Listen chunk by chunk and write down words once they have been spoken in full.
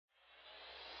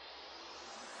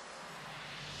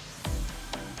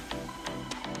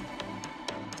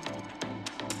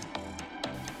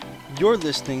You're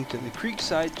listening to the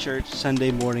Creekside Church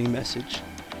Sunday morning message.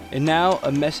 And now,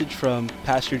 a message from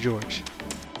Pastor George.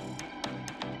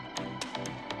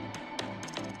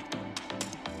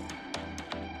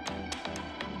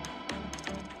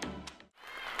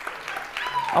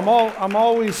 I'm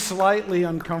always slightly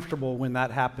uncomfortable when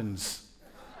that happens.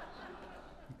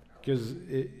 Because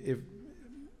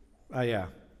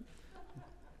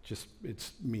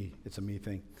it's me. It's a me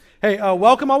thing. Hey,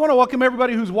 welcome. I want to welcome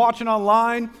everybody who's watching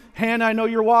online. Hannah, I know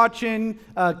you're watching.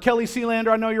 Kelly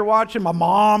Sealander, I know you're watching. My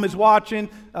mom is watching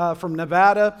from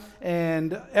Nevada.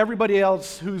 And everybody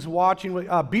else who's watching.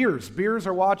 Beers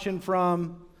are watching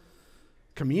from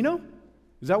Camino?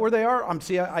 Is that where they are?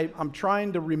 I'm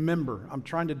trying to remember. I'm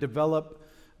trying to develop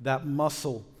that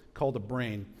muscle called a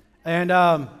brain. And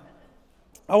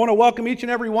I want to welcome each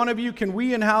and every one of you. Can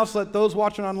we in-house let those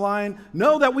watching online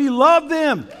know that we love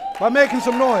them by making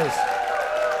some noise?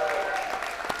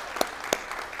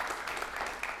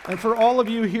 And for all of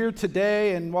you here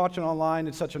today and watching online,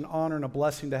 it's such an honor and a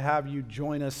blessing to have you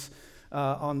join us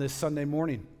on this Sunday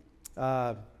morning.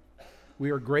 We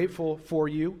are grateful for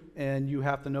you, and you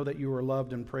have to know that you are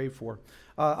loved and prayed for.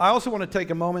 I also want to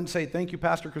take a moment and say thank you,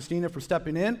 Pastor Christina, for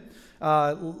stepping in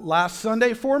last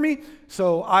Sunday for me.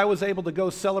 So I was able to go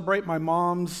celebrate my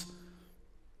mom's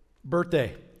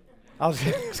birthday. I was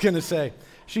going to say,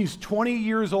 she's 20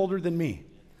 years older than me.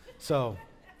 So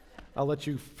I'll let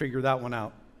you figure that one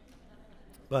out.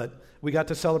 But we got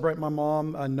to celebrate my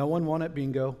mom. No one won at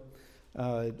bingo.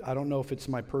 I don't know if it's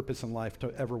my purpose in life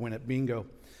to ever win at bingo.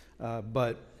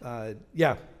 But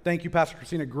thank you, Pastor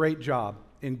Christina. Great job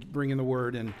in bringing the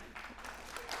word and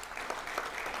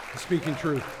speaking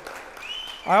truth.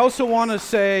 I also want to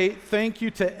say thank you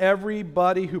to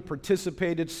everybody who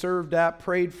participated, served at,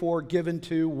 prayed for, given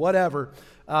to, whatever,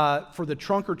 for the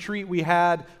trunk or treat we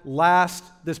had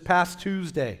this past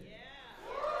Tuesday.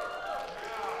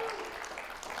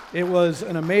 It was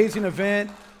an amazing event.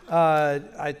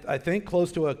 I think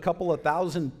close to a couple of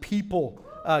thousand people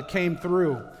came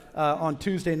through on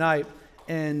Tuesday night.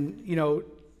 And, you know,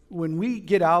 when we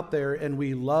get out there and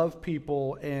we love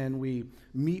people and we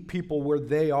meet people where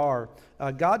they are,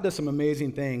 God does some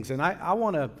amazing things. And I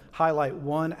want to highlight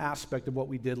one aspect of what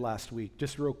we did last week,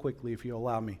 just real quickly, if you'll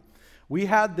allow me. We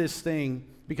had this thing,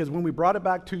 because when we brought it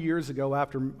back 2 years ago,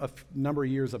 after a number of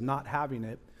years of not having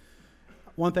it,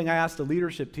 one thing I asked the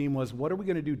leadership team was, what are we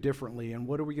going to do differently, and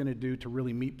what are we going to do to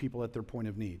really meet people at their point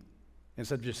of need,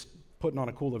 instead of just putting on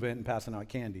a cool event and passing out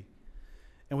candy.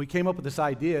 And we came up with this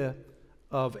idea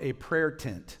of a prayer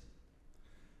tent.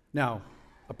 Now,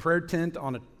 a prayer tent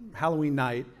on a Halloween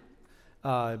night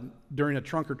during a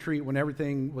trunk or treat when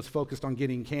everything was focused on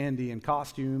getting candy and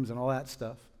costumes and all that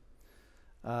stuff.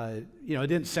 It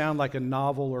didn't sound like a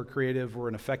novel or creative or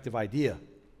an effective idea,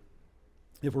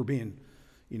 if we're being,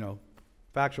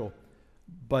 factual.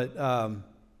 But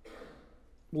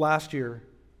last year,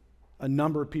 a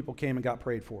number of people came and got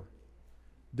prayed for.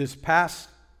 This past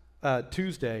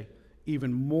Tuesday,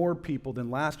 even more people than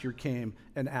last year came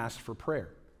and asked for prayer.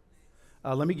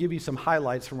 Let me give you some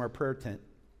highlights from our prayer tent.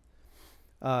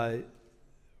 A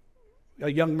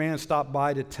young man stopped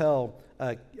by to tell,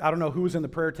 I don't know who was in the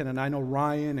prayer tent, and I know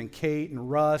Ryan and Kate and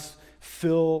Russ,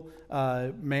 Phil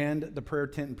manned the prayer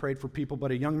tent and prayed for people,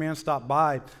 but a young man stopped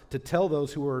by to tell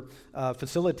those who were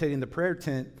facilitating the prayer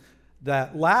tent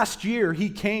that last year he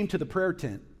came to the prayer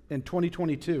tent in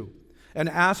 2022 and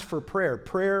asked for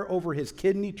prayer over his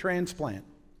kidney transplant.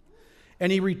 And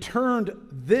he returned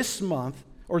this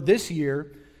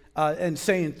year, and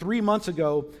saying 3 months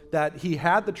ago that he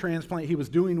had the transplant, he was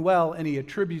doing well, and he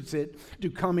attributes it to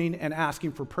coming and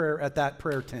asking for prayer at that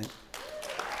prayer tent.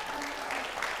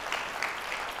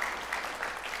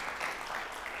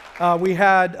 We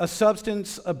had a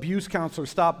substance abuse counselor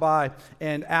stop by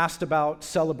and asked about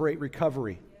Celebrate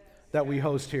Recovery that we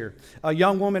host here. A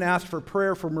young woman asked for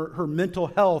prayer for her mental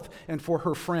health and for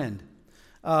her friend.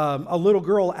 A little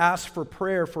girl asked for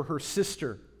prayer for her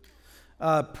sister.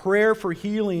 Prayer for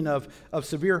healing of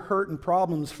severe hurt and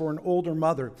problems for an older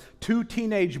mother. 2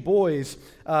 teenage boys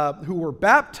who were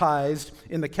baptized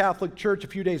in the Catholic Church a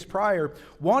few days prior,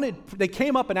 they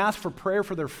came up and asked for prayer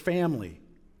for their family.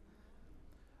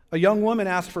 A young woman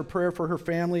asked for prayer for her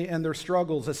family and their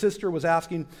struggles. A sister was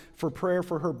asking for prayer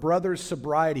for her brother's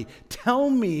sobriety. Tell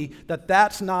me that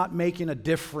that's not making a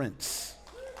difference.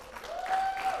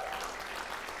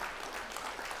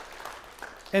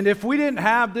 And if we didn't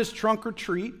have this trunk or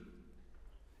treat,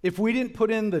 if we didn't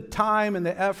put in the time and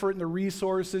the effort and the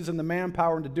resources and the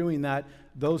manpower into doing that,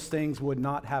 those things would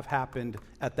not have happened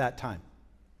at that time.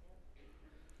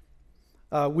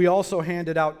 We also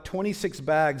handed out 26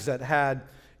 bags that had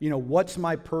What's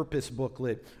My Purpose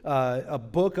booklet, a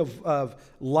book of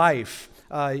life,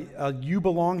 a You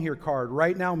Belong Here card,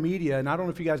 Right Now Media, and I don't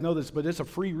know if you guys know this, but it's a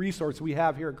free resource we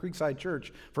have here at Creekside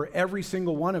Church for every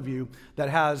single one of you that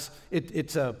has,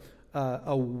 it's a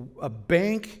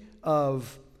bank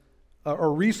of, a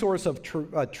resource of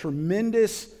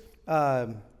tremendous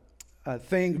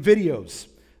videos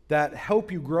that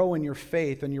help you grow in your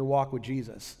faith and your walk with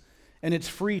Jesus. And it's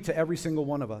free to every single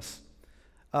one of us.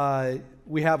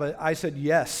 We have a I Said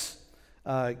Yes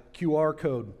QR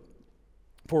code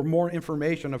for more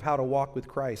information of how to walk with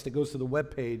Christ. It goes to the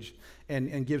webpage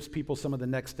and gives people some of the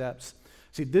next steps.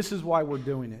 See, this is why we're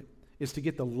doing it, is to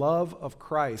get the love of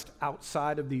Christ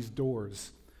outside of these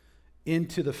doors,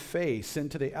 into the face,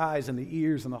 into the eyes and the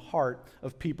ears and the heart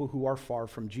of people who are far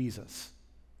from Jesus.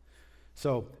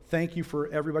 So thank you for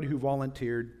everybody who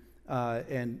volunteered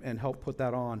and helped put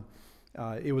that on.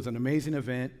 It was an amazing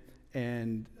event,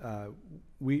 and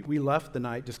we left the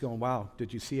night just going, wow,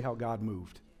 did you see how God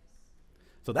moved?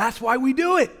 So that's why we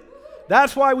do it.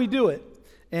 That's why we do it.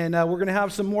 And we're going to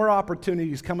have some more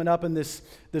opportunities coming up in this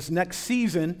next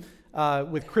season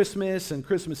with Christmas and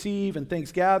Christmas Eve and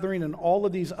Thanksgiving and all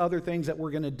of these other things that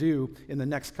we're going to do in the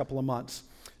next couple of months.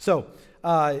 So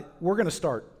we're going to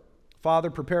start.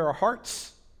 Father, prepare our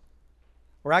hearts,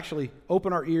 or actually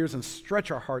open our ears and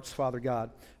stretch our hearts, Father God,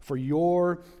 for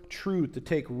your truth to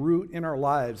take root in our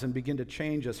lives and begin to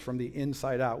change us from the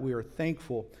inside out. We are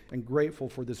thankful and grateful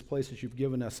for this place that you've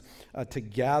given us to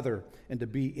gather and to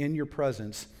be in your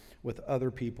presence with other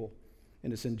people.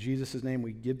 And it's in Jesus' name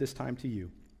we give this time to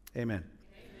you. Amen.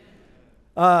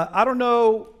 I don't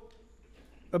know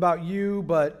about you,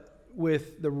 but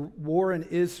with the war in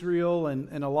Israel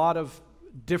and a lot of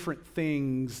different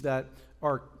things that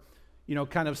are,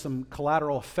 kind of some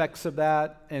collateral effects of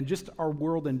that, and just our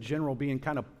world in general being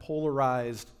kind of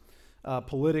polarized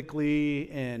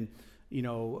politically and,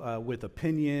 with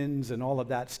opinions and all of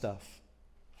that stuff.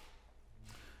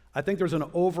 I think there's an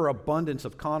overabundance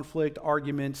of conflict,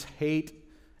 arguments, hate,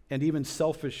 and even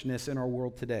selfishness in our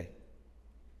world today.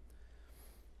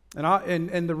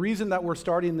 And the reason that we're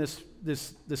starting this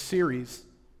series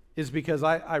is because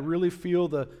I really feel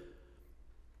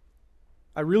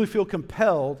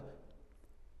compelled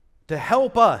to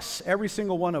help us, every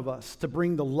single one of us, to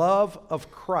bring the love of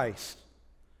Christ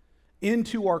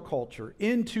into our culture,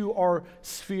 into our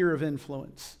sphere of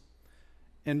influence,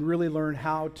 and really learn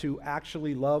how to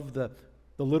actually love the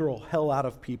literal hell out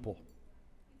of people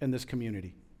in this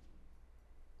community.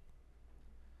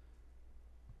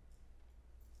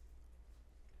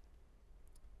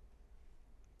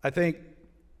 I think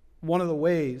one of the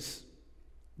ways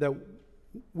that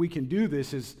we can do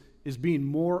this is being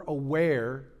more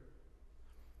aware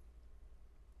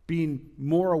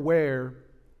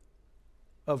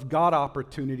of God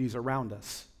opportunities around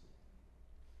us.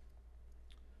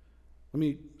 Let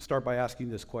me start by asking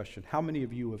this question. How many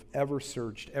of you have ever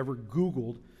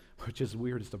Googled, which is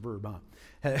weird, it's a verb,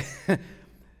 huh?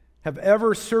 Have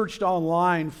ever searched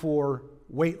online for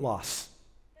weight loss?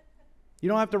 You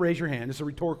don't have to raise your hand. It's a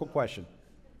rhetorical question.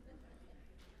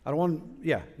 And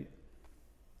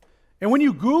when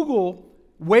you Google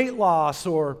weight loss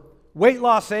or weight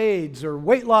loss aids or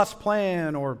weight loss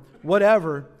plan or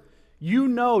whatever, you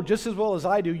know just as well as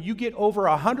I do, you get over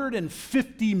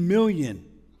 150 million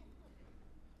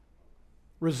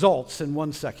results in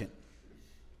 1 second.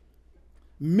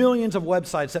 Millions of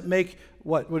websites that make,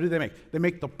 what do they make? They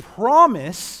make the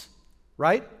promise,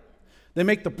 right? They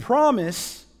make the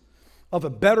promise of a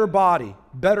better body,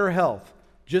 better health,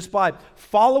 just by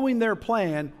following their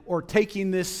plan or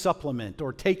taking this supplement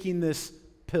or taking this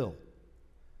pill.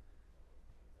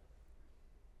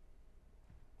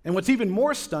 And what's even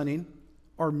more stunning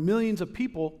are millions of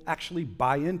people actually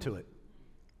buy into it.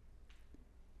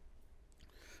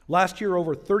 Last year,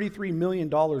 over $33 million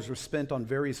were spent on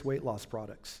various weight loss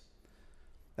products.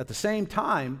 At the same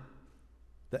time,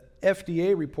 the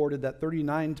FDA reported that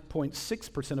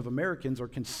 39.6% of Americans are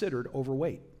considered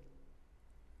overweight.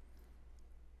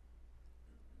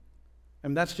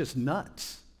 And that's just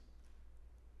nuts.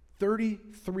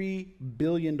 $33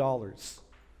 billion.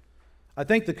 I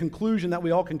think the conclusion that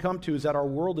we all can come to is that our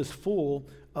world is full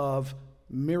of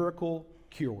miracle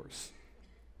cures.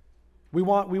 We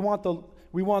want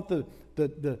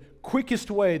the quickest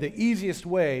way, the easiest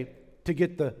way to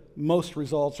get the most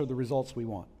results or the results we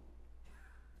want.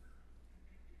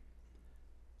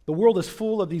 The world is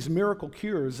full of these miracle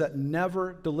cures that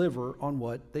never deliver on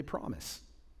what they promise.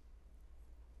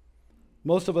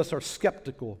 Most of us are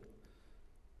skeptical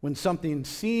when something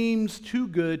seems too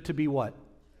good to be what?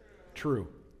 True.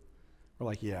 We're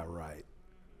like, yeah, right.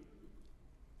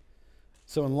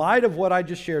 So in light of what I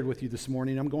just shared with you this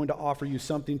morning, I'm going to offer you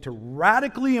something to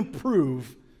radically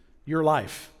improve your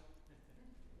life.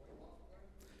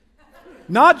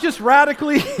 Not just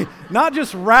radically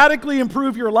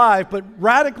improve your life, but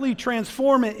radically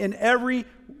transform it in every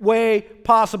way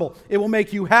possible. It will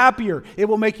make you happier. It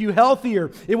will make you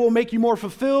healthier. It will make you more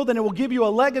fulfilled, and it will give you a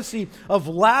legacy of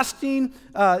lasting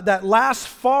that lasts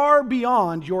far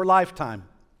beyond your lifetime.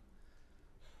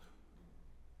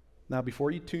 Now,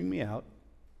 before you tune me out,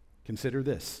 consider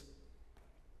this.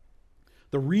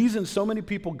 The reason so many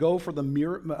people go for the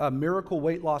miracle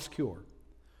weight loss cure,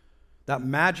 that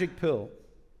magic pill,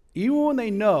 even when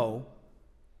they know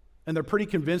and they're pretty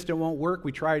convinced it won't work,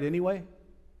 we try it anyway,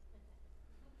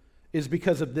 is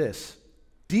because of this.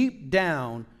 Deep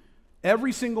down,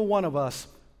 every single one of us,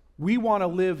 we want to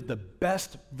live the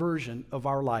best version of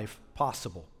our life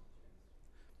possible.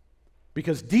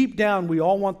 Because deep down, we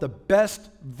all want the best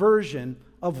version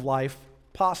of life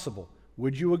possible.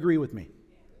 Would you agree with me?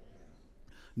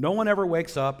 No one ever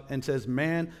wakes up and says,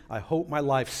 man, I hope my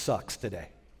life sucks today.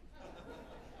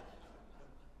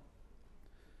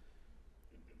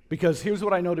 Because here's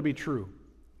what I know to be true.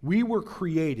 We were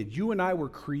created, you and I were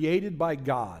created by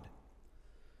God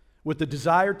with the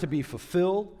desire to be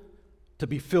fulfilled, to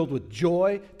be filled with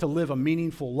joy, to live a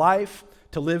meaningful life,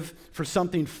 to live for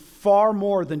something far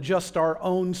more than just our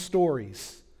own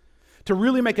stories, to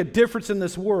really make a difference in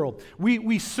this world.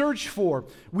 We search for,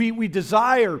 we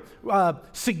desire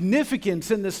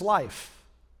significance in this life.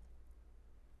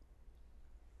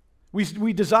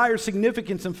 We desire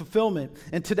significance and fulfillment.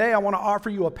 And today I want to offer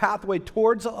you a pathway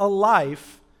towards a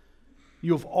life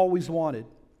you have always wanted.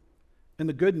 And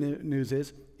the good news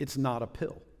is, it's not a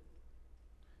pill.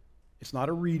 It's not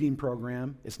a reading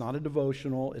program. It's not a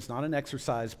devotional. It's not an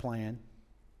exercise plan.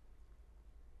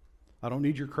 I don't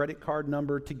need your credit card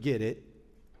number to get it.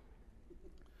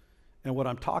 And what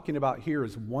I'm talking about here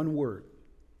is one word,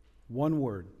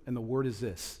 and the word is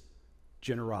this: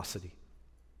 generosity.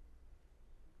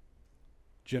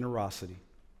 Generosity.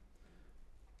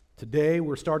 Today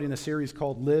we're starting a series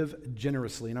called Live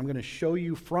Generously, and I'm going to show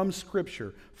you from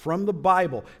Scripture, from the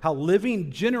Bible, how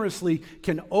living generously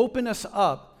can open us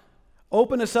up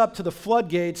to the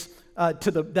floodgates.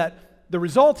 The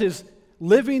result is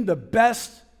living the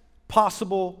best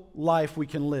possible life we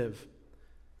can live,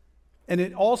 and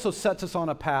it also sets us on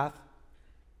a path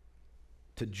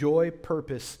to joy,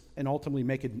 purpose, and ultimately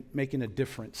making a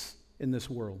difference in this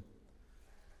world.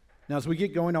 Now, as we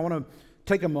get going, I want to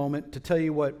take a moment to tell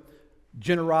you what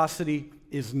generosity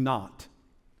is not.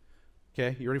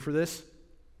 Okay, you ready for this?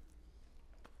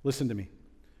 Listen to me.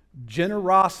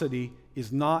 Generosity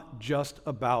is not just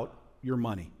about your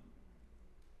money.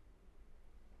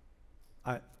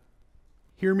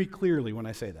 Hear me clearly when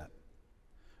I say that.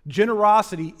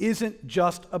 Generosity isn't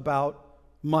just about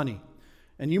money.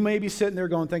 And you may be sitting there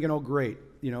thinking, oh, great,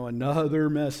 another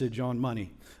message on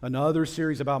money, another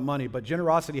series about money. But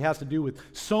generosity has to do with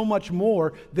so much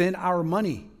more than our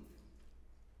money.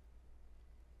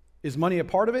 Is money a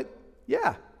part of it?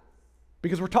 Yeah.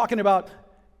 Because we're talking about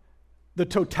the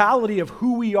totality of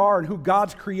who we are and who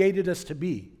God's created us to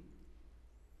be.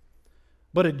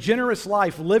 But a generous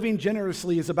life, living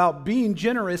generously, is about being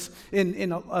generous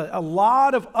in a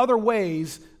lot of other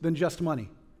ways than just money.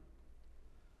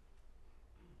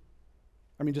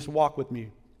 Just walk with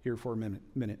me here for a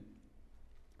minute.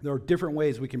 There are different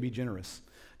ways we can be generous.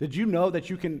 Did you know that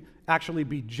you can actually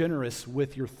be generous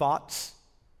with your thoughts?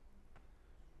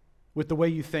 With the way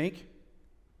you think?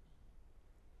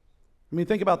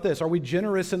 Think about this. Are we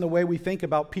generous in the way we think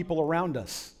about people around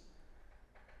us?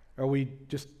 Are we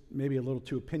just maybe a little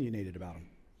too opinionated about them?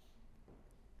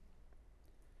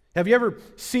 Have you ever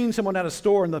seen someone at a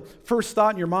store and the first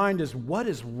thought in your mind is, what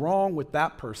is wrong with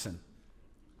that person?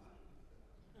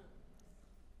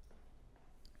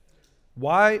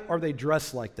 Why are they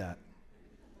dressed like that?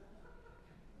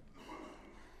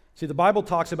 See, the Bible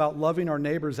talks about loving our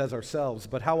neighbors as ourselves,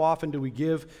 but how often do we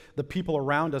give the people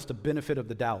around us the benefit of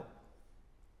the doubt?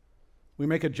 We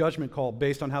make a judgment call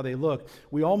based on how they look.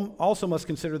 We also must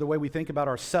consider the way we think about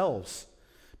ourselves,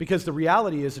 because the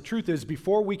reality is, the truth is,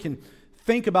 before we can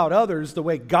think about others the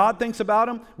way God thinks about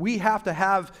them, we have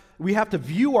to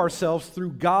view ourselves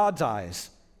through God's eyes.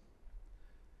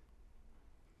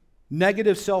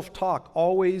 Negative self-talk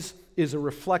always is a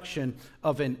reflection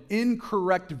of an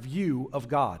incorrect view of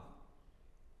God.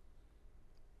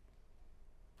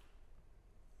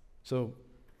 So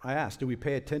I ask, do we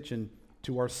pay attention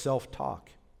to our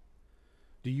self-talk?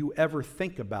 Do you ever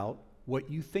think about what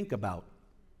you think about?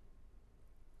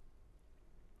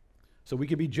 So we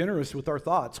can be generous with our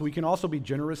thoughts. We can also be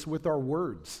generous with our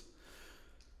words.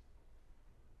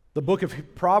 The book of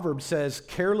Proverbs says,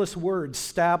 careless words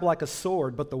stab like a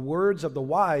sword, but the words of the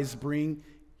wise bring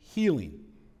healing.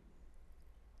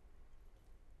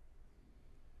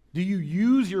 Do you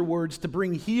use your words to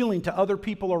bring healing to other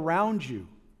people around you?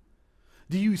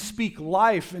 Do you speak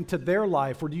life into their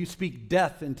life, or do you speak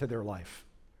death into their life?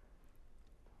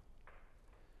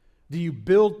 Do you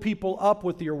build people up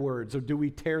with your words, or do we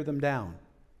tear them down?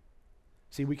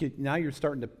 See, now you're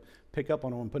starting to pick up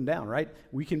on what I'm putting down, right?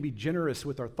 We can be generous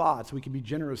with our thoughts. We can be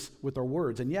generous with our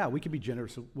words. And yeah, we can be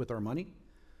generous with our money.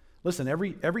 Listen,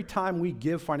 every time we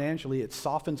give financially, it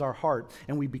softens our heart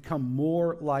and we become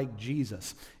more like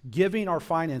Jesus. Giving our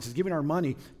finances, giving our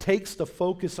money takes the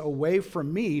focus away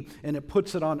from me and it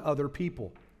puts it on other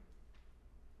people.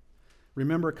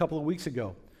 Remember a couple of weeks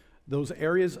ago, those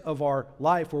areas of our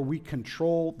life where we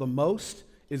control the most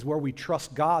is where we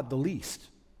trust God the least.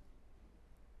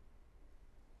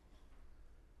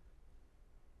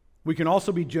 We can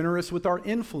also be generous with our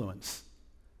influence.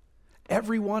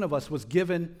 Every one of us was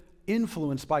given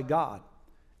influence by God.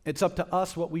 It's up to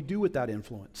us what we do with that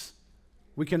influence.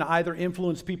 We can either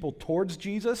influence people towards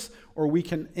Jesus or we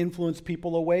can influence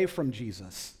people away from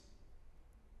Jesus.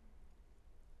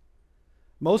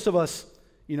 Most of us,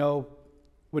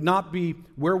 would not be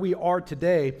where we are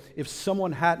today if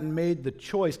someone hadn't made the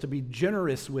choice to be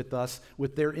generous with us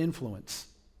with their influence.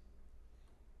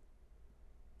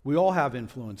 We all have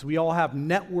influence. We all have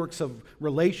networks of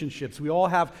relationships. We all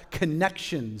have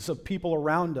connections of people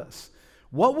around us.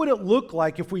 What would it look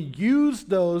like if we used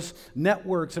those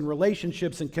networks and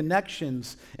relationships and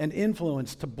connections and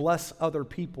influence to bless other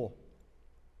people?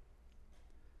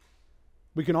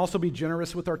 We can also be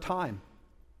generous with our time.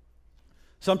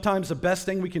 Sometimes the best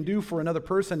thing we can do for another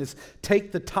person is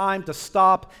take the time to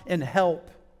stop and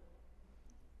help.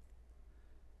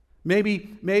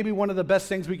 Maybe one of the best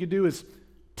things we could do is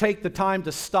take the time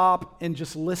to stop and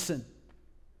just listen.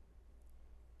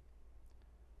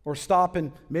 Or stop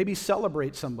and maybe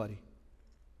celebrate somebody.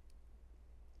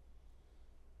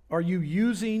 Are you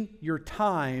using your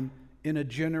time in a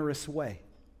generous way?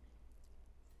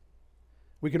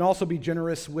 We can also be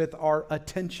generous with our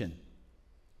attention.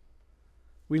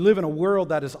 We live in a world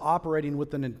that is operating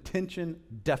with an attention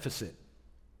deficit.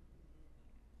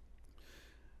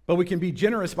 But we can be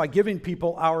generous by giving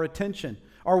people our attention.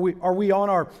 Are we on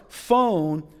our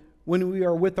phone when we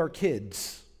are with our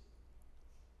kids?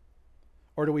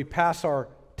 Or do we pass our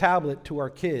tablet to our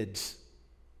kids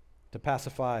to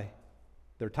pacify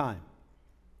their time?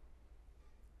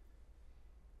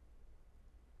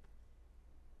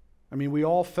 I mean, we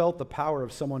all felt the power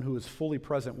of someone who is fully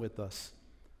present with us.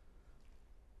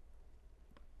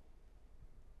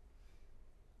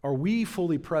 Are we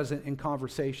fully present in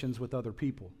conversations with other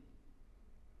people?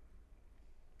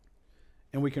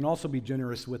 And we can also be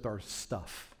generous with our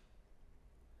stuff,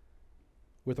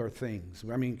 with our things.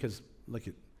 I mean, because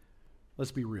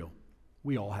let's be real.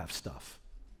 We all have stuff.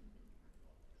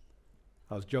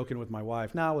 I was joking with my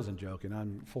wife. No, I wasn't joking.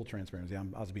 I'm full transparency. I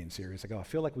was being serious. I go, I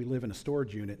feel like we live in a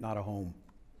storage unit, not a home.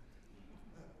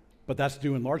 But that's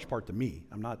due in large part to me.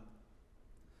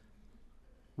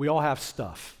 We all have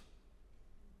stuff,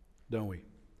 don't we?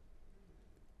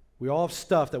 We all have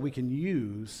stuff that we can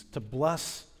use to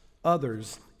bless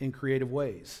others in creative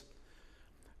ways.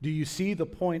 Do you see the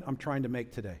point I'm trying to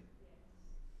make today?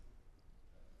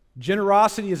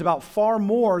 Generosity is about far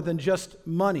more than just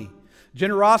money.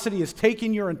 Generosity is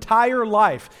taking your entire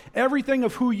life, everything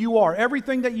of who you are,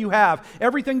 everything that you have,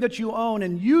 everything that you own,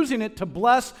 and using it to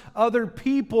bless other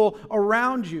people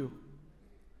around you.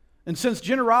 And since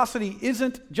generosity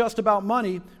isn't just about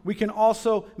money, we can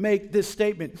also make this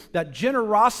statement that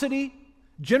generosity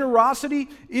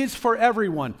is for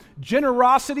everyone.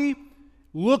 Generosity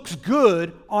looks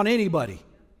good on anybody.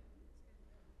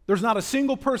 There's not a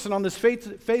single person on this face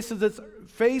of this,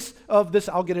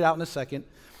 I'll get it out in a second,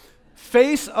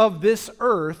 face of this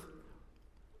earth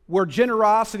where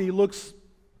generosity looks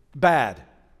bad.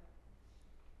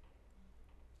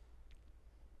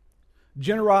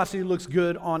 Generosity looks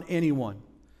good on anyone.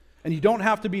 And you don't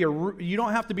have to be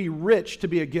rich to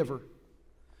be a giver.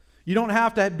 You don't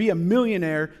have to be a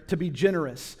millionaire to be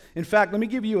generous. In fact, let me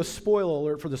give you a spoiler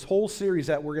alert for this whole series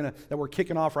that we're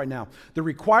kicking off right now. The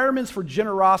requirements for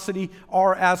generosity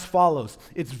are as follows.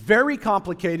 It's very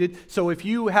complicated, so if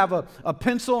you have a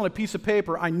pencil and a piece of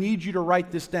paper, I need you to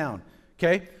write this down.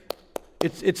 Okay?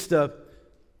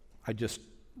 I just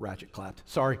ratchet clapped.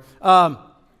 Sorry.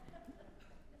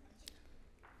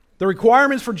 The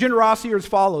requirements for generosity are as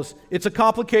follows. It's a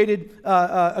complicated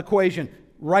equation.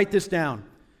 Write this down.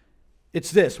 It's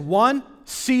this. 1,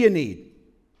 see a need.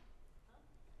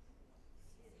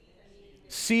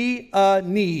 See a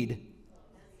need.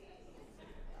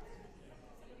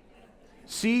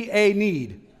 see a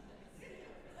need.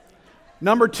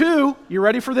 Number 2, you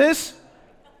ready for this?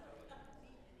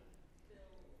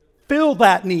 Fill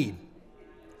that need.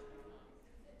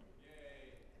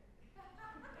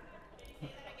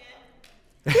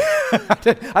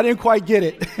 I didn't quite get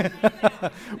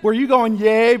it. Were you going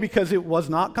yay because it was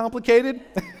not complicated?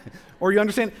 Or you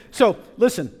understand? So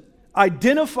listen,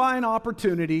 identify an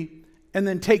opportunity and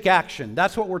then take action.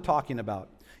 That's what we're talking about.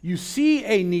 You see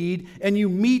a need and you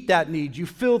meet that need. You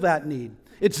fill that need.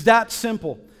 It's that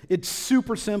simple. It's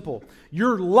super simple.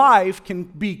 Your life can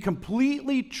be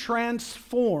completely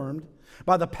transformed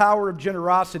by the power of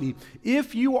generosity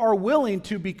if you are willing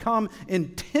to become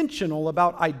intentional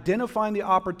about identifying the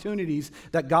opportunities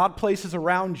that God places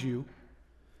around you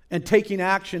and taking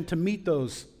action to meet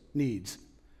those needs,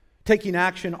 taking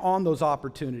action on those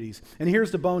opportunities. And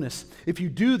here's the bonus. If you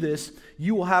do this,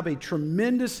 you will have a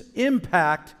tremendous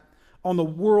impact on the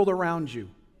world around you.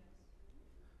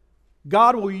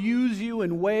 God will use you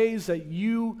in ways that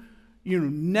you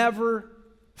never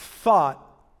thought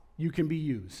you can be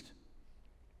used.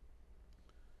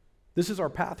 This is our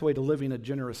pathway to living a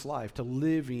generous life, to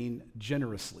living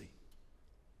generously.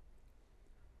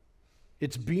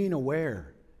 It's being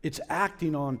aware. It's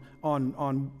acting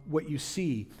on what you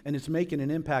see, and it's making an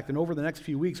impact. And over the next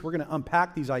few weeks, we're going to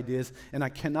unpack these ideas, and I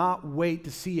cannot wait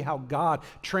to see how God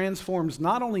transforms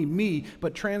not only me,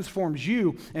 but transforms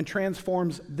you and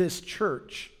transforms this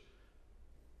church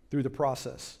through the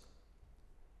process.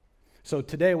 So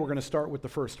today, we're going to start with the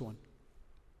first one.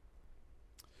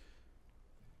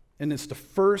 And it's the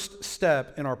first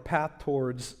step in our path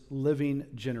towards living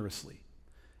generously.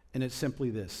 And it's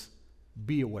simply this: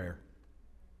 be aware.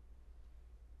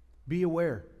 Be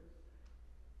aware.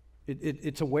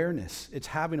 It's awareness. It's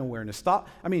having awareness.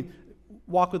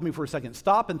 Walk with me for a second.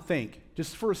 Stop and think,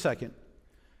 just for a second,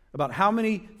 about how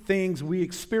many things we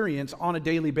experience on a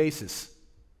daily basis.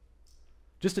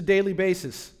 Just a daily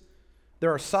basis.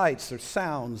 There are sights, there's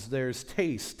sounds, there's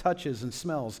tastes, touches, and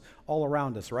smells all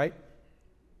around us, right?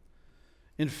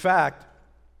 In fact,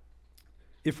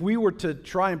 if we were to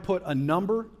try and put a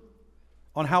number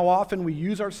on how often we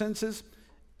use our senses,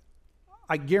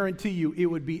 I guarantee you it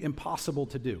would be impossible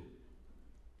to do.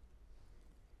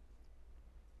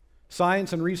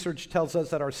 Science and research tells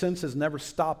us that our senses never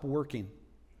stop working,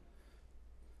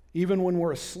 even when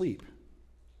we're asleep.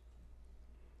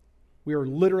 We are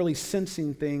literally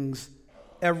sensing things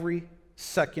every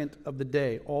second of the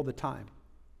day, all the time.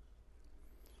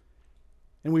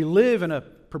 And we live in a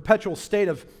perpetual state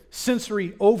of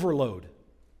sensory overload.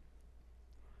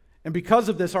 And because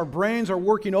of this, our brains are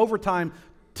working overtime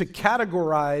to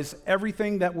categorize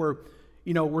everything that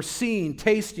we're seeing,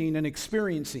 tasting, and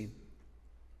experiencing.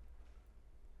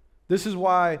 This is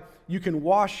why you can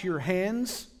wash your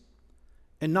hands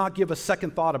and not give a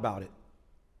second thought about it.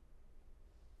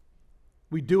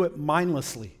 We do it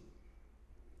mindlessly.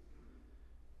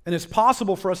 And it's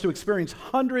possible for us to experience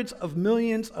hundreds of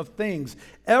millions of things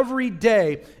every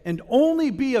day and only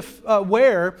be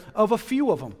aware of a few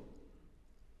of them.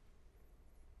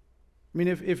 I mean,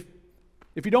 if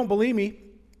you don't believe me,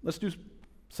 let's do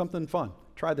something fun.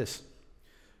 Try this.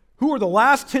 Who are the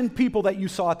last 10 people that you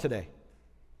saw today?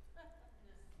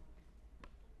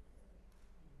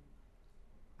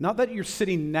 Not that you're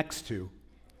sitting next to.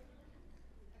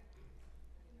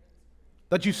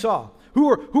 That you saw. Who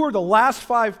are the last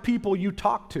 5 people you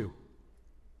talked to?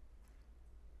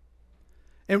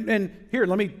 And here,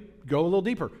 let me go a little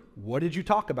deeper. What did you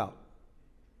talk about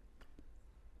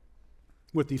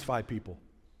with these 5 people?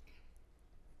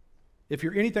 If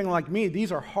you're anything like me,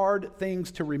 these are hard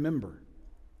things to remember.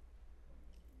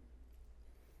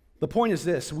 The point is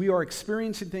this: we are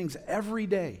experiencing things every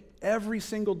day, every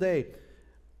single day,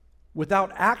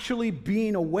 without actually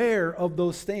being aware of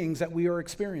those things that we are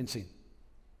experiencing.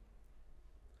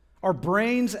 Our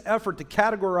brain's effort to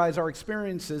categorize our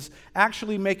experiences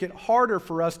actually make it harder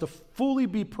for us to fully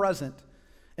be present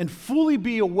and fully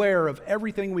be aware of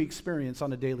everything we experience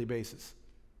on a daily basis.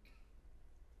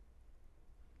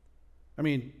 I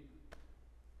mean,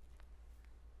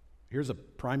 here's a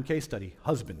prime case study: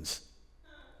 husbands.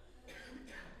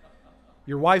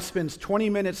 Your wife spends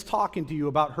 20 minutes talking to you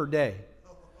about her day.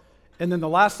 And then the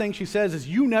last thing she says is,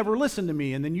 "You never listen to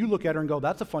me." And then you look at her and go,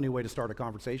 "That's a funny way to start a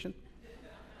conversation."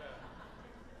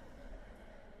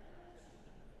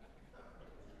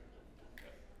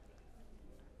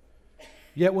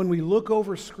 Yet when we look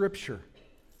over Scripture,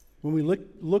 when we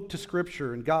look to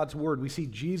Scripture and God's Word, we see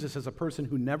Jesus as a person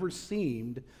who never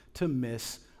seemed to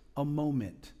miss a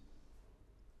moment.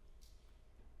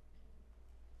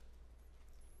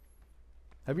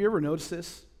 Have you ever noticed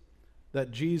this?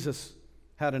 That Jesus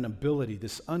had an ability,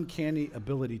 this uncanny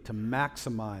ability to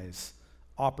maximize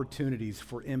opportunities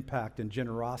for impact and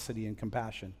generosity and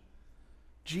compassion.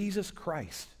 Jesus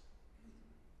Christ.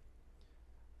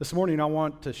 This morning I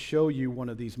want to show you one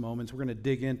of these moments. We're going to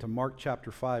dig into Mark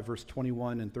chapter 5, verse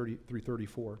 21 and 30 through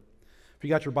 34. If you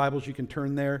got your Bibles, you can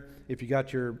turn there. If you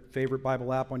got your favorite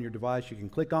Bible app on your device, you can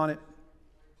click on it.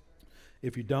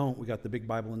 If you don't, we got the big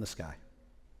Bible in the sky.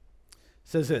 It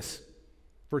says this,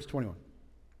 verse 21.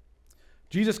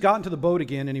 Jesus got into the boat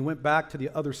again, and he went back to the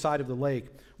other side of the lake,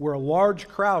 where a large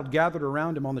crowd gathered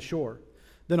around him on the shore.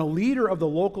 Then a leader of the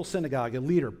local synagogue, a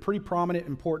leader, pretty prominent,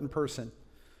 important person,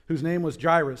 whose name was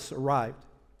Jairus, arrived.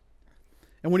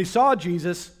 And when he saw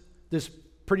Jesus, this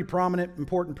pretty prominent,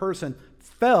 important person,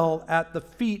 fell at the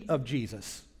feet of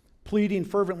Jesus, pleading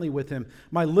fervently with him.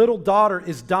 "My little daughter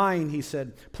is dying," he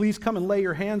said. "Please come and lay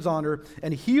your hands on her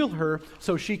and heal her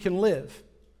so she can live."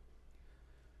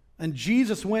 And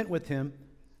Jesus went with him,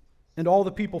 and all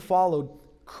the people followed,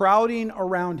 crowding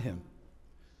around him.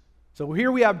 So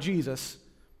here we have Jesus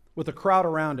with a crowd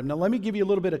around him. Now let me give you a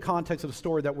little bit of context of the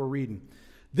story that we're reading.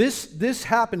 This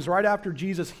happens right after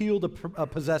Jesus healed a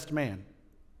possessed man.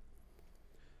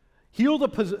 Healed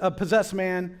a possessed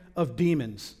man of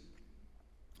demons.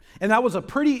 And that was a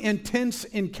pretty intense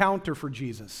encounter for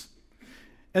Jesus.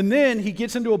 And then he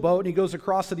gets into a boat and he goes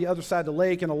across to the other side of the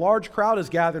lake, and a large crowd is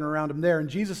gathering around him there. And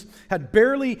Jesus had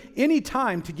barely any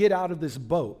time to get out of this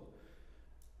boat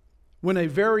when a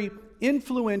very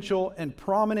influential and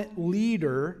prominent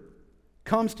leader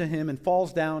comes to him and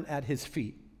falls down at his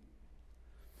feet.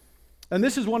 And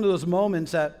this is one of those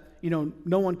moments that,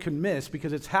 no one can miss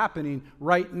because it's happening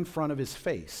right in front of his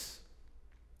face.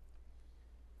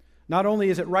 Not only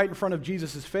is it right in front of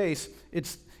Jesus' face,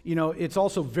 it's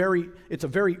also it's a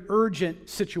very urgent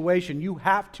situation. You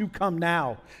have to come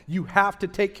now. You have to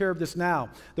take care of this now.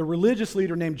 The religious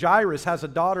leader named Jairus has a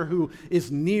daughter who is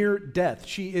near death.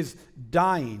 She is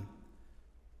dying.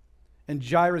 And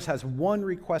Jairus has one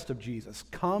request of Jesus: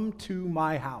 come to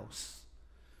my house.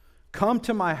 Come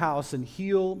to my house and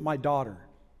heal my daughter.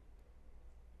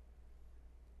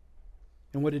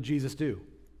 And what did Jesus do?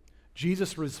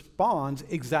 Jesus responds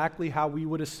exactly how we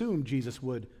would assume Jesus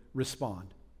would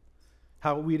respond,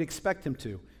 how we'd expect him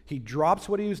to. He drops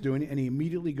what he was doing and he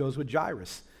immediately goes with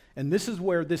Jairus. And this is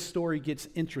where this story gets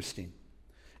interesting.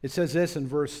 It says this in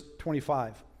verse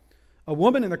 25. A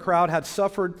woman in the crowd had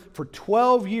suffered for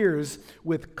 12 years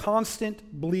with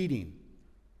constant bleeding.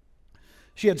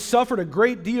 She had suffered a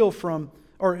great deal from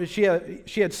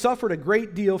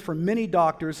many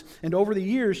doctors, and over the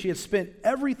years she had spent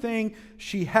everything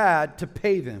she had to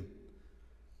pay them.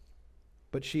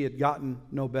 But she had gotten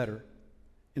no better.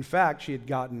 In fact, she had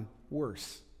gotten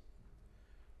worse.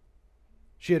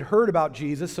 She had heard about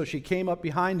Jesus, so she came up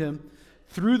behind him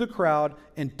through the crowd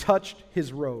and touched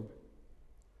his robe.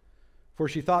 For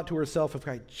she thought to herself, if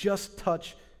I just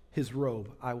touch his robe,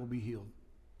 I will be healed.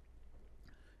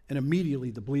 And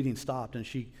immediately the bleeding stopped, and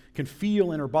she can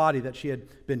feel in her body that she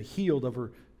had been healed of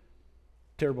her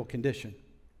terrible condition.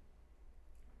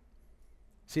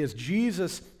 See, as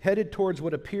Jesus headed towards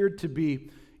what appeared to be,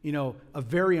 a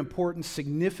very important,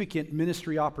 significant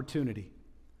ministry opportunity,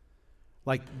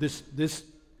 like this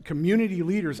community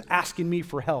leader's asking me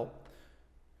for help,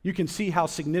 you can see how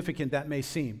significant that may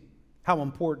seem, how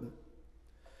important.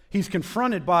 He's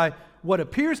confronted by what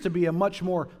appears to be a much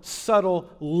more subtle,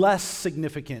 less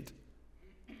significant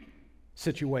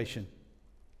situation.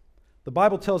 The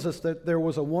Bible tells us that there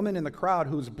was a woman in the crowd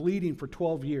who was bleeding for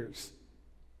 12 years.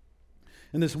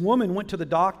 And this woman went to the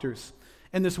doctors,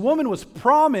 and this woman was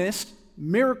promised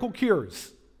miracle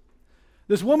cures.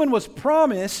 This woman was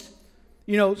promised,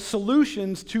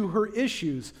 solutions to her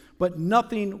issues, but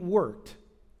nothing worked.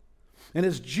 And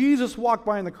as Jesus walked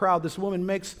by in the crowd, this woman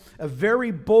makes a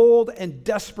very bold and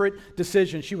desperate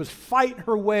decision. She was fighting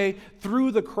her way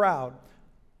through the crowd.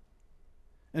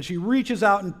 And she reaches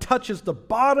out and touches the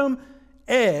bottom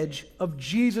edge of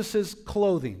Jesus'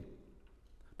 clothing.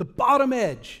 The bottom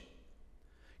edge.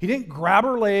 He didn't grab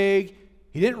her leg.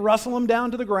 He didn't wrestle him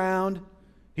down to the ground.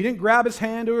 He didn't grab his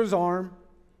hand or his arm.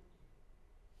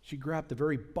 She grabbed the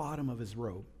very bottom of his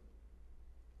robe.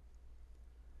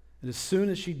 And as soon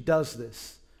as she does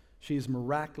this, she is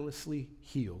miraculously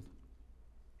healed.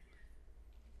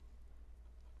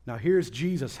 Now here's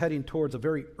Jesus heading towards a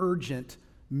very urgent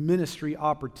ministry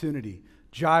opportunity.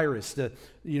 Jairus, a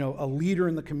leader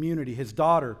in the community, his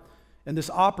daughter. And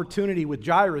this opportunity with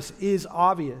Jairus is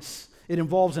obvious. It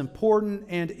involves important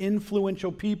and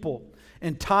influential people.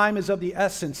 And time is of the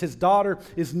essence. His daughter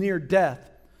is near death.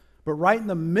 But right in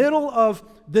the middle of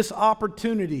this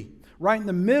opportunity, right in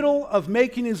the middle of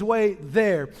making his way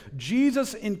there,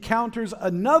 Jesus encounters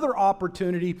another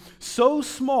opportunity so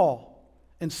small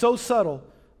and so subtle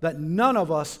that none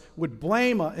of us would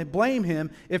blame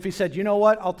him if he said, you know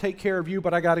what, I'll take care of you,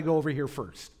 but I got to go over here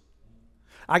first.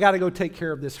 I got to go take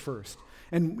care of this first.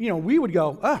 And, we would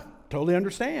go, totally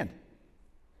understand.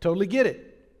 Totally get it.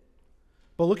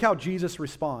 But look how Jesus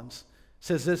responds. It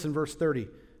says this in verse 30.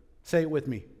 Say it with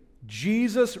me.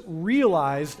 Jesus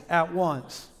realized at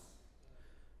once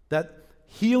that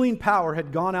healing power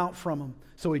had gone out from him.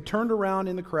 So he turned around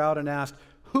in the crowd and asked,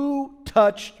 who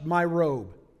touched my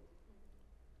robe?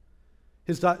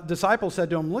 His disciples said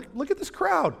to him, look at this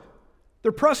crowd.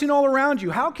 They're pressing all around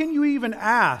you. How can you even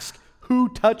ask, who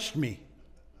touched me?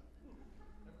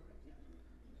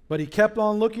 But he kept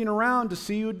on looking around to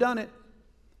see who had done it.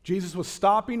 Jesus was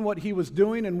stopping what he was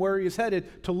doing and where he was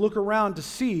headed to look around to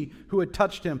see who had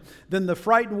touched him. Then the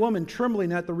frightened woman,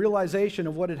 trembling at the realization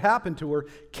of what had happened to her,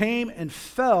 came and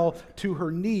fell to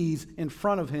her knees in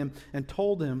front of him and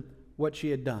told him what she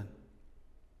had done.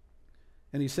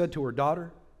 And he said to her,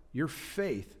 daughter, your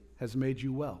faith has made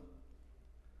you well.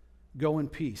 Go in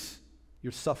peace.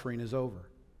 Your suffering is over.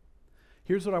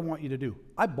 Here's what I want you to do.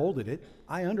 I bolded it.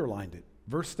 I underlined it.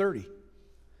 Verse 30.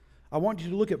 I want you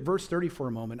to look at verse 30 for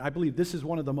a moment. I believe this is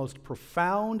one of the most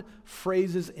profound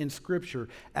phrases in Scripture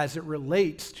as it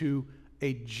relates to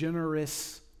a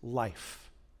generous life.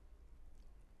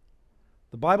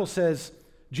 The Bible says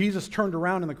Jesus turned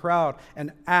around in the crowd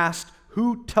and asked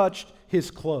who touched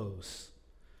his clothes.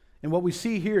 And what we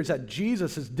see here is that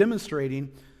Jesus is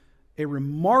demonstrating a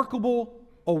remarkable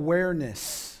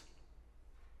awareness.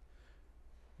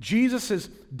 Jesus is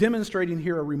demonstrating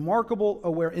here a remarkable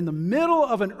awareness. In the middle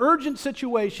of an urgent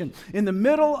situation, in the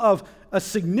middle of a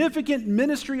significant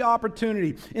ministry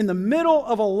opportunity, in the middle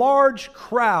of a large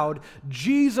crowd,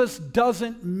 Jesus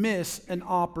doesn't miss an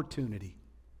opportunity.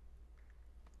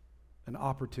 An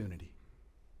opportunity.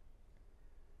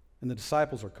 And the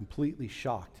disciples are completely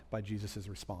shocked by Jesus'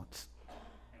 response.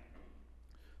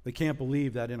 They can't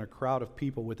believe that in a crowd of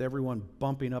people with everyone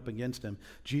bumping up against him,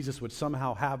 Jesus would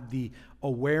somehow have the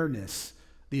awareness,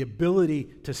 the ability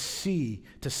to see,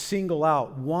 to single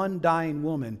out one dying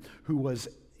woman who was,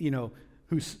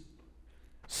 who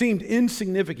seemed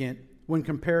insignificant when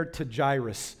compared to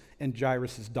Jairus and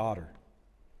Jairus' daughter.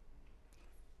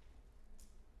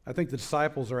 I think the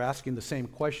disciples are asking the same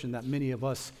question that many of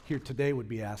us here today would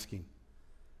be asking,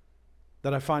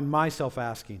 that I find myself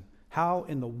asking. How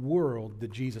in the world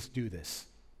did Jesus do this?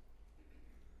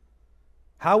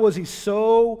 How was he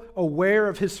so aware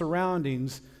of his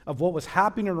surroundings, of what was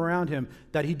happening around him,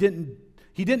 that he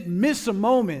didn't miss a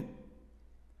moment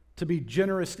to be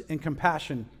generous and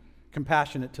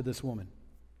compassionate to this woman?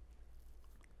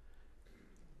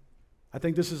 I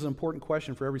think this is an important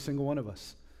question for every single one of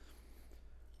us.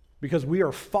 Because we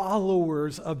are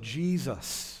followers of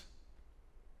Jesus.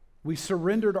 We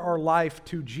surrendered our life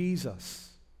to Jesus.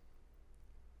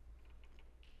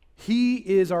 He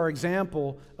is our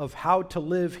example of how to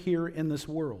live here in this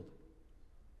world.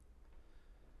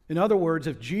 In other words,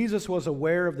 if Jesus was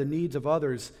aware of the needs of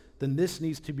others, then this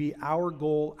needs to be our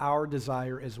goal, our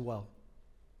desire as well.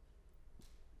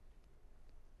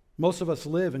 Most of us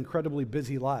live incredibly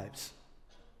busy lives.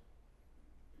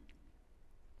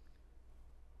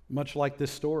 Much like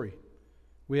this story,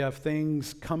 we have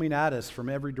things coming at us from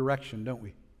every direction, don't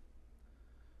we?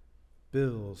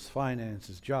 Bills,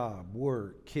 finances, job,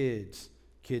 work, kids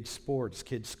sports,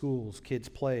 kids schools, kids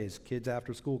plays, kids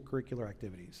after school curricular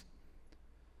activities.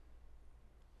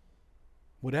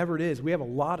 Whatever it is, we have a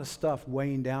lot of stuff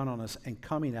weighing down on us and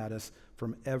coming at us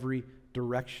from every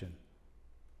direction.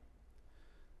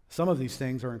 Some of these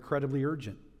things are incredibly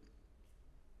urgent.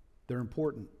 They're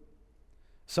important.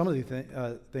 Some of these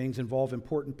things involve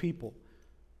important people.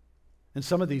 And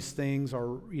some of these things are,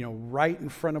 right in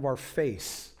front of our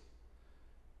face.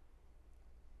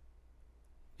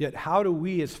 Yet how do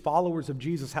we as followers of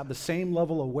Jesus have the same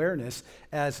level of awareness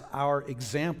as our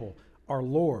example, our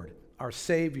Lord, our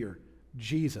Savior,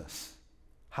 Jesus?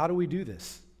 How do we do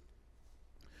this?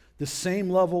 The same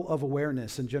level of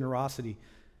awareness and generosity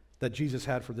that Jesus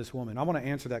had for this woman. I want to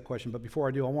answer that question, but before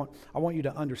I do, I want you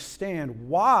to understand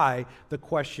why the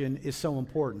question is so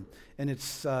important. And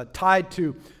it's tied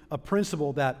to a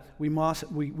principle that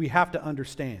we have to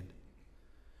understand.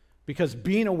 Because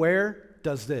being aware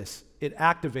does this. It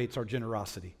activates our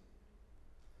generosity.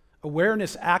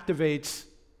 Awareness activates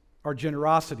our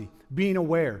generosity. Being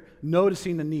aware,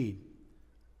 noticing the need.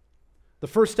 The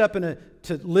first step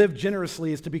to live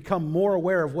generously is to become more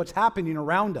aware of what's happening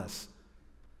around us,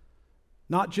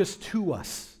 not just to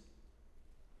us.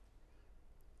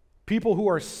 people who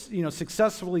are,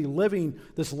 successfully living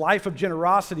this life of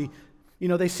generosity,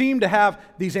 they seem to have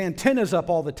these antennas up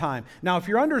all the time. Now, if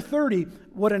you're under 30,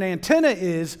 what an antenna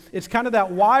is, it's kind of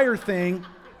that wire thing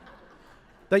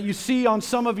that you see on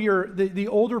some of the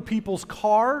older people's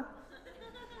car.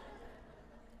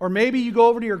 Or maybe you go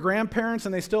over to your grandparents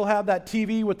and they still have that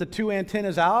TV with the two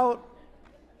antennas out.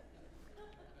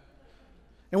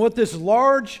 And what this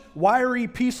large, wiry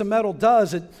piece of metal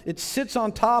does, it sits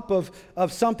on top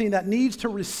of something that needs to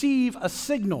receive a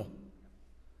signal.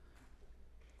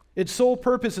 Its sole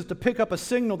purpose is to pick up a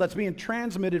signal that's being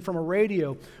transmitted from a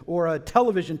radio or a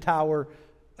television tower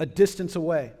a distance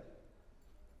away.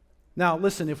 Now,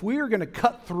 listen, if we're going to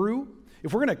cut through,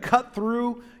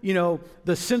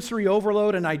 the sensory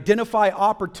overload and identify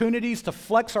opportunities to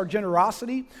flex our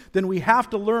generosity, then we have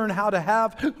to learn how to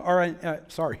have our,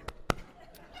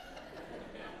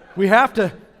 We have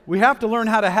to learn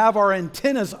how to have our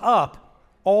antennas up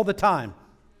all the time.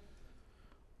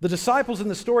 The disciples in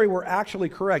the story were actually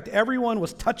correct. Everyone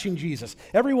was touching Jesus.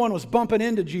 Everyone was bumping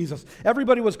into Jesus.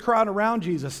 Everybody was crowding around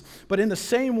Jesus. But in the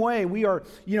same way, we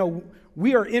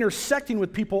are intersecting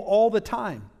with people all the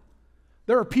time.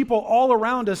 There are people all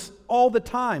around us all the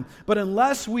time. But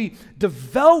unless we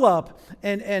develop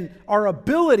and our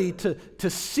ability to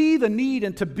see the need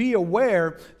and to be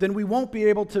aware, then we won't be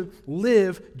able to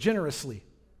live generously.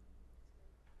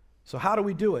 So how do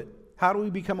we do it? How do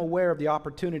we become aware of the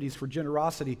opportunities for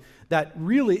generosity that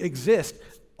really exist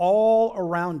all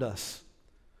around us?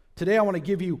 Today, I want to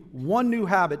give you one new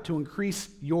habit to increase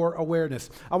your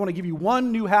awareness. I want to give you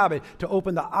one new habit to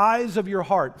open the eyes of your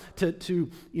heart,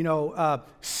 to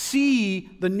see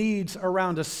the needs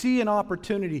around us, see an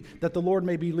opportunity that the Lord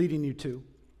may be leading you to.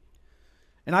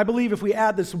 And I believe if we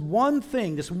add this one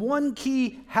thing, this one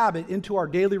key habit into our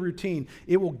daily routine,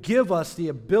 it will give us the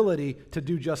ability to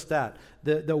do just that,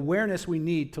 the awareness we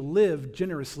need to live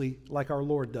generously like our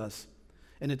Lord does.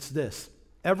 And it's this: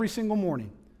 every single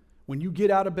morning, when you get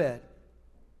out of bed,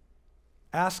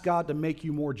 ask God to make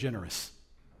you more generous.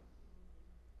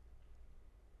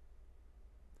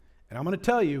 And I'm going to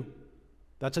tell you,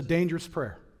 that's a dangerous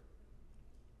prayer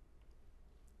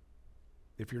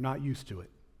if you're not used to it,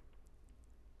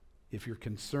 if you're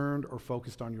concerned or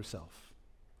focused on yourself.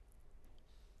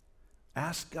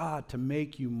 Ask God to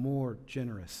make you more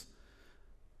generous.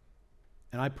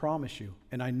 And I promise you,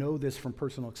 and I know this from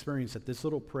personal experience, that this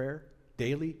little prayer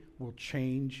daily will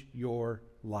change your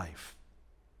life.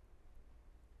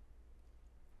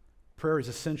 Prayer is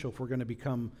essential if we're going to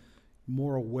become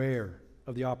more aware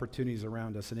of the opportunities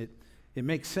around us. And it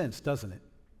makes sense, doesn't it?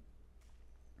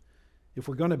 If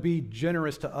we're going to be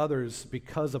generous to others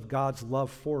because of God's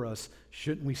love for us,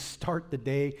 shouldn't we start the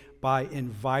day by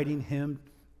inviting Him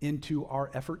into our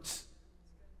efforts?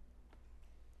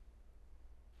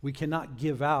 We cannot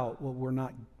give out what we're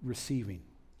not receiving.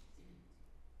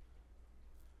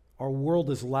 Our world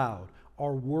is loud.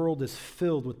 Our world is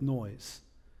filled with noise.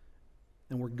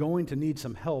 And we're going to need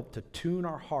some help to tune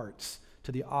our hearts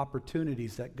to the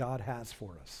opportunities that God has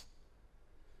for us.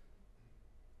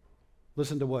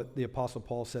 Listen to what the Apostle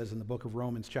Paul says in the book of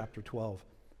Romans chapter 12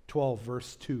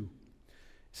 verse 2.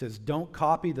 He says, "Don't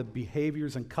copy the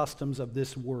behaviors and customs of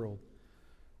this world,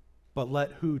 but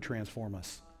let who transform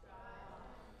us?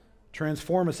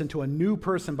 Transform us into a new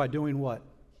person by doing what?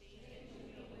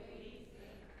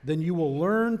 Then you will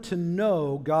learn to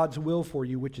know God's will for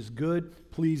you, which is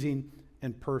good, pleasing,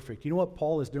 and perfect." You know what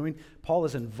Paul is doing? Paul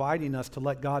is inviting us to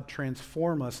let God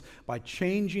transform us by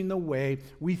changing the way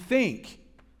we think.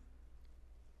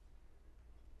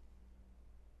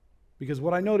 Because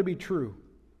what I know to be true,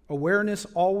 awareness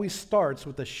always starts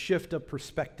with a shift of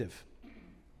perspective.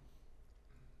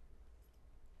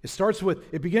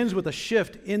 It begins with a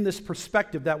shift in this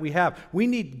perspective that we have. We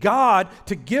need God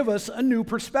to give us a new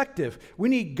perspective. We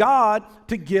need God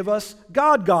to give us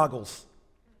God goggles.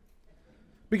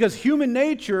 Because human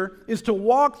nature is to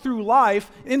walk through life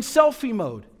in selfie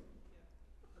mode.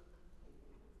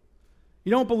 You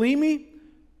don't believe me?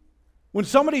 When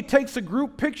somebody takes a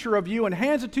group picture of you and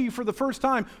hands it to you for the first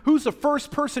time, who's the first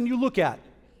person you look at?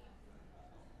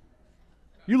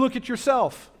 You look at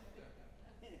yourself.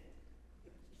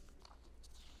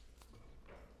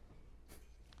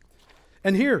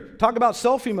 And here, talk about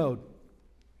selfie mode.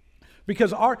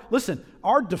 Because our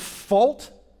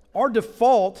default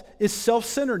is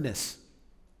self-centeredness.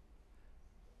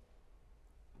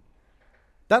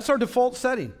 That's our default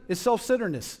setting, is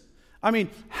self-centeredness. I mean,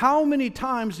 how many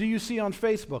times do you see on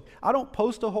Facebook? I don't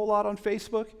post a whole lot on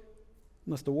Facebook,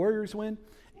 unless the Warriors win.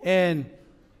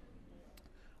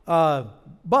 But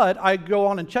I go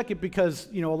on and check it because,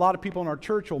 a lot of people in our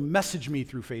church will message me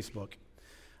through Facebook.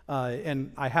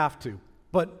 and I have to.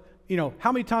 But,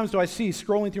 how many times do I see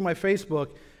scrolling through my Facebook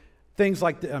things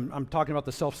like, I'm talking about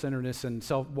the self-centeredness and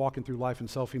walking through life in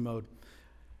selfie mode.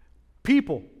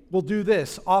 People will do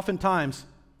this oftentimes.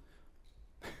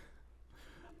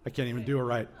 I can't even do it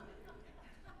right.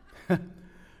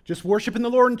 Just worshiping the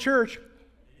Lord in church.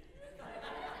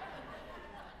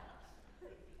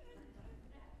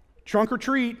 Trunk or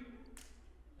treat.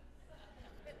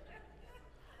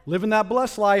 Living that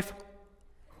blessed life.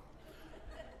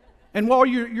 And what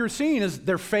you're seeing is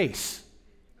their face.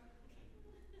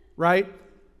 Right?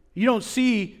 You don't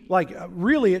see,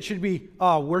 really it should be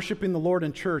worshiping the Lord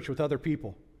in church with other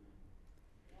people.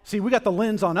 See, we got the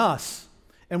lens on us.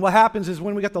 And what happens is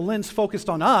when we got the lens focused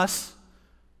on us,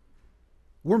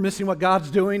 we're missing what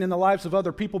God's doing in the lives of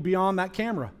other people beyond that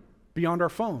camera, beyond our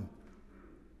phone.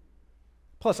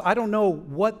 Plus, I don't know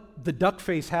what the duck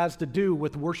face has to do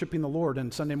with worshiping the Lord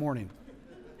on Sunday morning.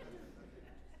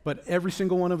 But every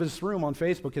single one of us room on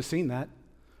Facebook has seen that.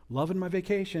 Loving my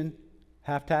vacation,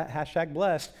 hashtag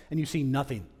blessed, and you see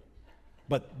nothing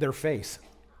but their face.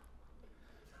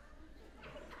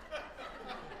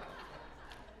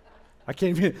 I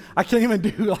can't even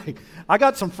do I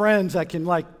got some friends that can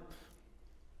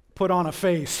put on a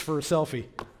face for a selfie.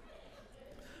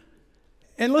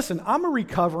 And listen, I'm a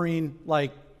recovering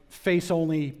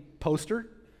face-only poster.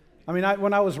 I mean,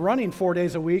 when I was running 4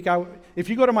 days a week, if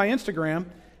you go to my Instagram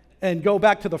and go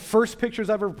back to the first pictures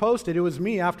I've ever posted, it was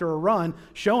me after a run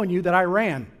showing you that I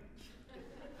ran.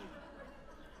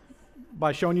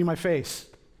 By showing you my face,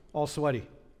 all sweaty.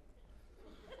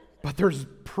 But there's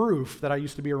proof that I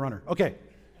used to be a runner. Okay.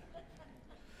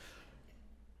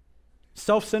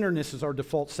 Self-centeredness is our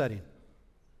default setting.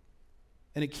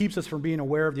 And it keeps us from being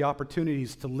aware of the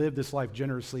opportunities to live this life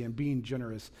generously and being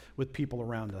generous with people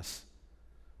around us.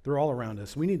 They're all around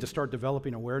us. We need to start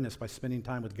developing awareness by spending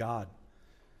time with God.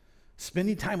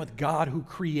 Spending time with God who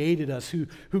created us, who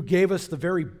gave us the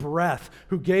very breath,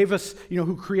 who gave us,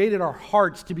 who created our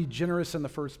hearts to be generous in the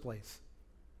first place.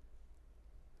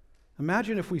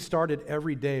 Imagine if we started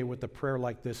every day with a prayer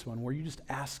like this one, where you just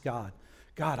ask God,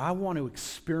 God, I want to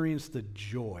experience the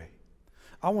joy.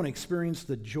 I want to experience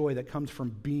the joy that comes from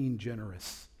being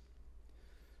generous.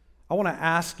 I want to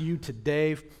ask you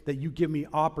today that you give me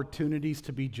opportunities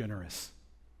to be generous.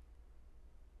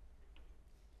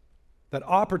 That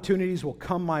opportunities will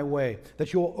come my way,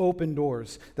 that you'll open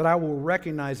doors, that I will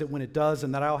recognize it when it does,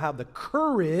 and that I'll have the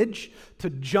courage to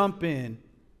jump in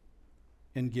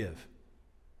and give.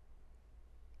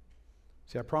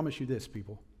 See, I promise you this,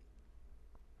 people.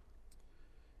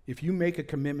 If you make a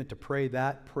commitment to pray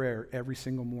that prayer every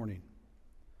single morning,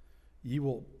 you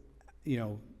will,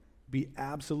 be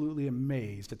absolutely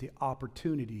amazed at the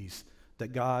opportunities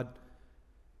that God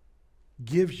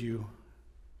gives you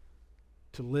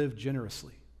to live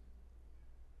generously.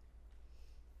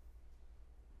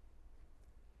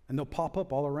 And they'll pop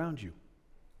up all around you.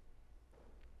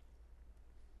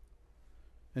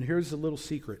 And here's a little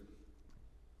secret.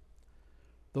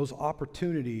 Those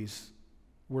opportunities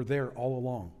were there all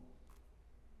along.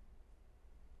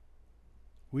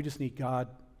 We just need God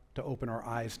to open our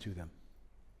eyes to them.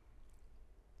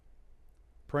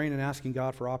 Praying and asking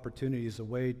God for opportunities is a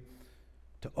way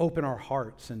to open our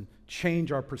hearts and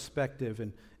change our perspective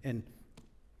and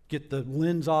get the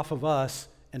lens off of us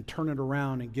and turn it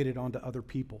around and get it onto other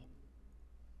people.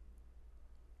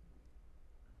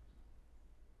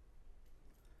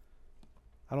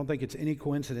 I don't think it's any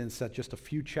coincidence that just a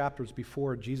few chapters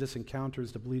before Jesus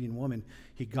encounters the bleeding woman,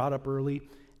 he got up early,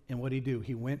 and what did he do?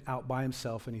 He went out by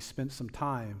himself and he spent some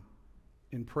time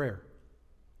in prayer.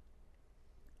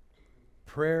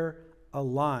 Prayer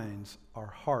aligns our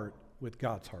heart with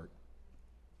God's heart.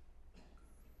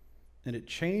 And it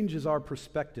changes our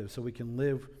perspective so we can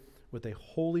live with a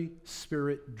Holy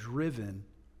Spirit-driven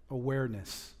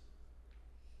awareness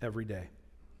every day.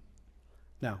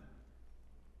 Now,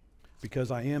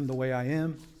 because I am the way I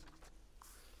am,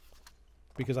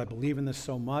 because I believe in this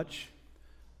so much,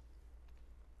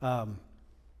 I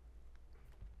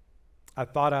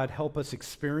thought I'd help us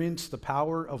experience the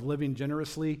power of living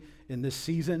generously in this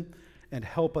season and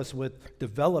help us with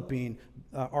developing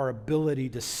our ability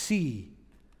to see.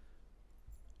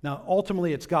 Now,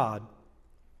 ultimately, it's God,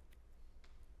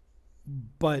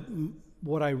 but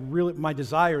my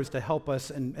desire is to help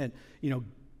us and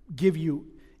give you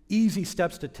easy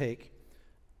steps to take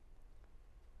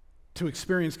to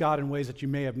experience God in ways that you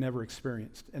may have never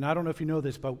experienced. And I don't know if you know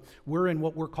this, but we're in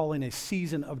what we're calling a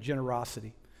season of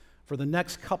generosity. For the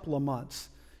next couple of months,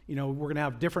 we're going to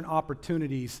have different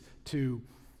opportunities to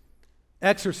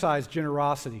exercise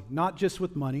generosity, not just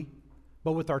with money,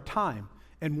 but with our time.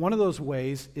 And one of those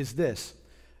ways is this.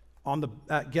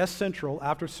 at Guest Central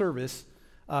after service,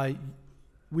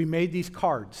 we made these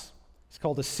cards. It's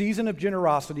called A Season of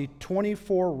Generosity,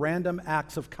 24 Random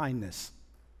Acts of Kindness.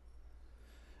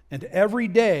 And every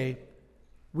day,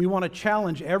 we want to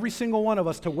challenge every single one of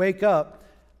us to wake up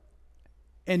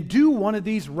and do one of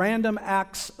these random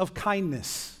acts of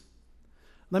kindness.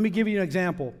 Let me give you an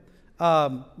example.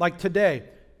 Like today,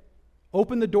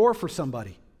 open the door for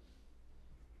somebody.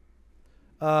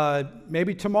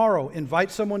 Maybe tomorrow,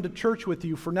 invite someone to church with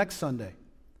you for next Sunday.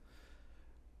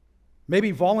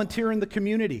 Maybe volunteer in the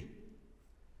community.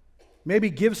 Maybe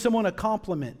give someone a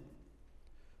compliment.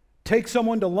 Take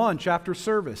someone to lunch after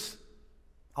service.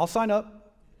 I'll sign up.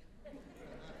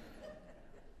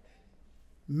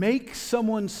 Make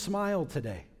someone smile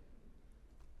today.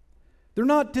 They're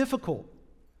not difficult,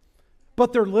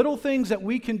 but they're little things that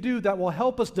we can do that will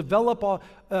help us develop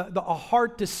a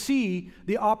heart to see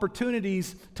the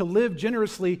opportunities to live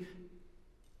generously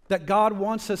that God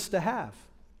wants us to have.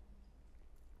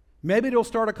 Maybe it'll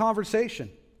start a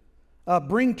conversation.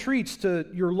 Bring treats to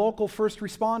your local first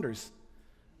responders.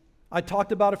 I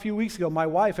talked about a few weeks ago, my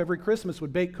wife every Christmas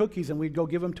would bake cookies and we'd go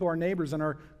give them to our neighbors in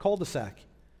our cul-de-sac.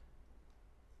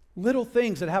 Little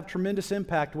things that have tremendous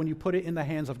impact when you put it in the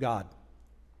hands of God,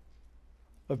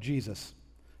 of Jesus.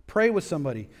 Pray with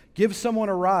somebody. Give someone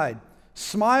a ride.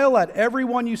 Smile at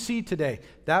everyone you see today.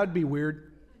 That would be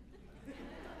weird.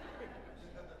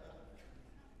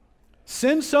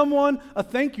 Send someone a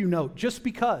thank you note just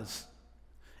because.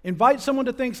 Invite someone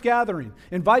to Thanksgiving.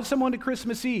 Invite someone to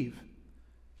Christmas Eve.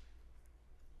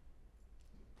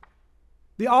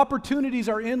 The opportunities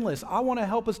are endless. I want to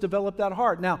help us develop that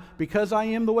heart. Now, because I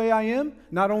am the way I am,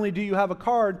 not only do you have a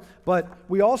card, but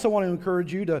we also want to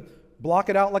encourage you to block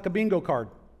it out like a bingo card.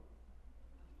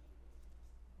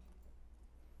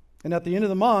 And at the end of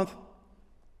the month,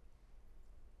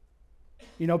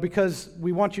 because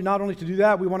we want you not only to do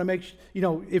that, we want to make,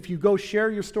 if you go share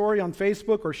your story on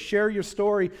Facebook or share your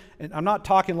story, and I'm not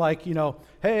talking like,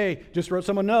 hey, just wrote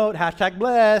someone a note,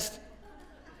 #blessed.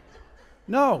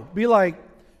 No, be like,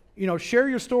 share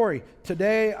your story.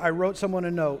 Today, I wrote someone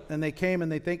a note, and they came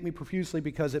and they thanked me profusely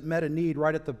because it met a need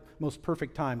right at the most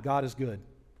perfect time. God is good.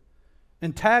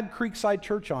 And tag Creekside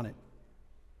Church on it.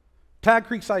 Tag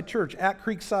Creekside Church, at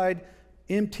Creekside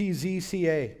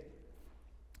MTZCA.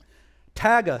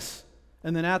 Tag us,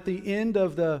 and then at the end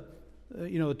of the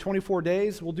 24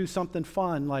 days, we'll do something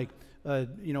fun like a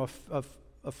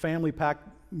family pack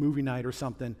movie night or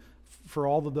something for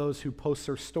all of those who post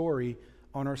their story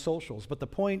on our socials. But the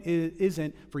point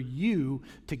isn't for you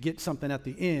to get something at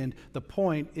the end. The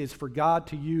point is for God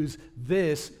to use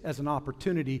this as an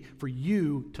opportunity for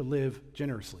you to live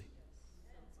generously.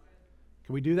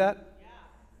 Can we do that? Yeah.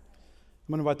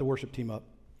 I'm going to invite the worship team up.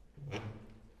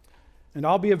 And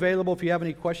I'll be available if you have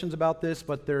any questions about this,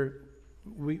 but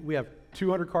we have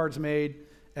 200 cards made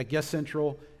at Guest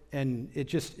Central, and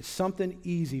it's something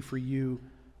easy for you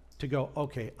to go,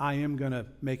 okay, I am going to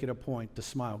make it a point to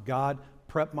smile. God,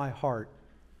 prep my heart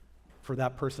for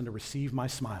that person to receive my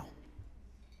smile.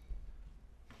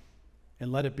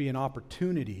 And let it be an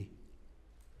opportunity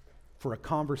for a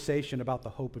conversation about the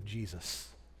hope of Jesus.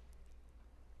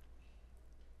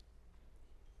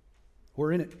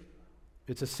 We're in it.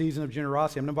 It's a season of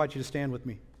generosity. I'm going to invite you to stand with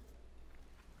me.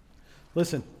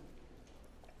 Listen,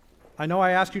 I know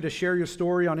I asked you to share your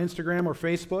story on Instagram or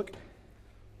Facebook,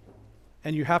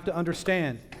 and you have to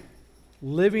understand,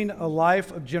 living a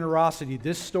life of generosity,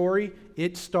 this story,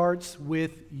 it starts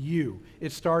with you.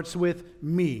 It starts with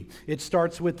me. It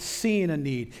starts with seeing a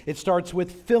need. It starts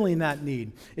with filling that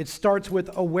need. It starts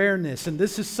with awareness. And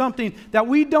this is something that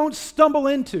we don't stumble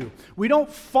into. We don't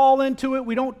fall into it.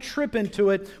 We don't trip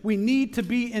into it. We need to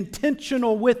be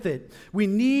intentional with it. We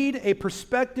need a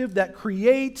perspective that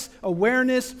creates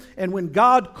awareness. And when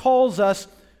God calls us,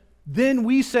 then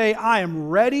we say, I am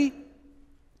ready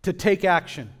to take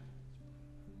action.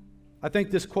 I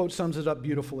think this quote sums it up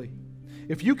beautifully.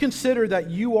 If you consider that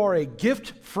you are a gift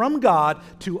from God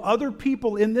to other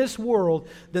people in this world,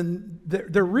 then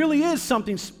there really is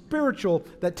something spiritual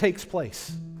that takes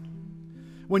place.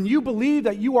 When you believe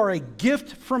that you are a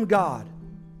gift from God.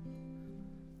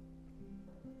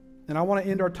 And I want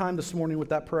to end our time this morning with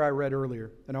that prayer I read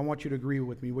earlier, and I want you to agree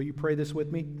with me. Will you pray this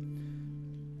with me?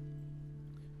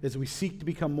 As we seek to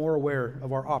become more aware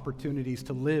of our opportunities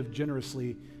to live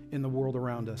generously in the world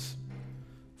around us.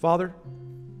 Father,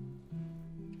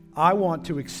 I want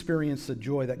to experience the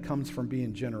joy that comes from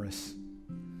being generous.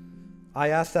 I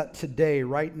ask that today,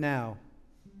 right now,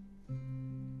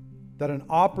 that an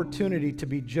opportunity to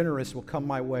be generous will come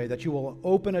my way, that you will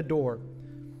open a door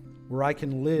where I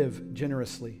can live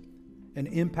generously and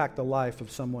impact the life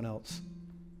of someone else.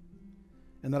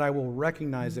 and that I will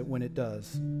recognize it when it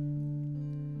does,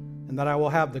 and that I will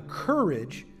have the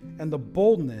courage and the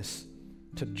boldness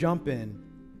to jump in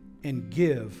and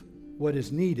give what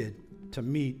is needed to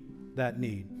meet that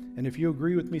need. And if you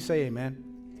agree with me, say amen.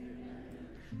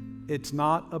 It's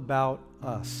not about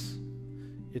us.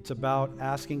 It's about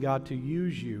asking God to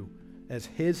use you as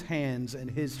His hands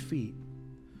and His feet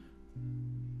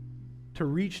to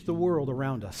reach the world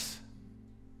around us.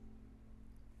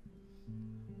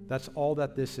 That's all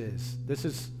that this is. This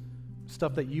is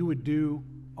stuff that you would do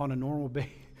on a normal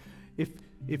basis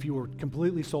if you were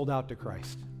completely sold out to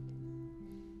Christ.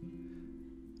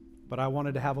 But I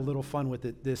wanted to have a little fun with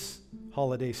it this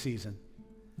holiday season.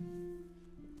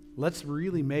 Let's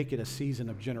really make it a season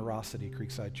of generosity,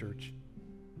 Creekside Church.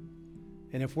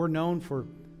 And if we're known for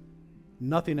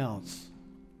nothing else,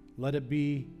 let it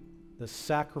be the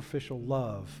sacrificial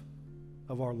love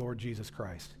of our Lord Jesus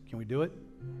Christ. Can we do it?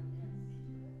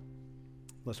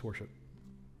 Let's worship.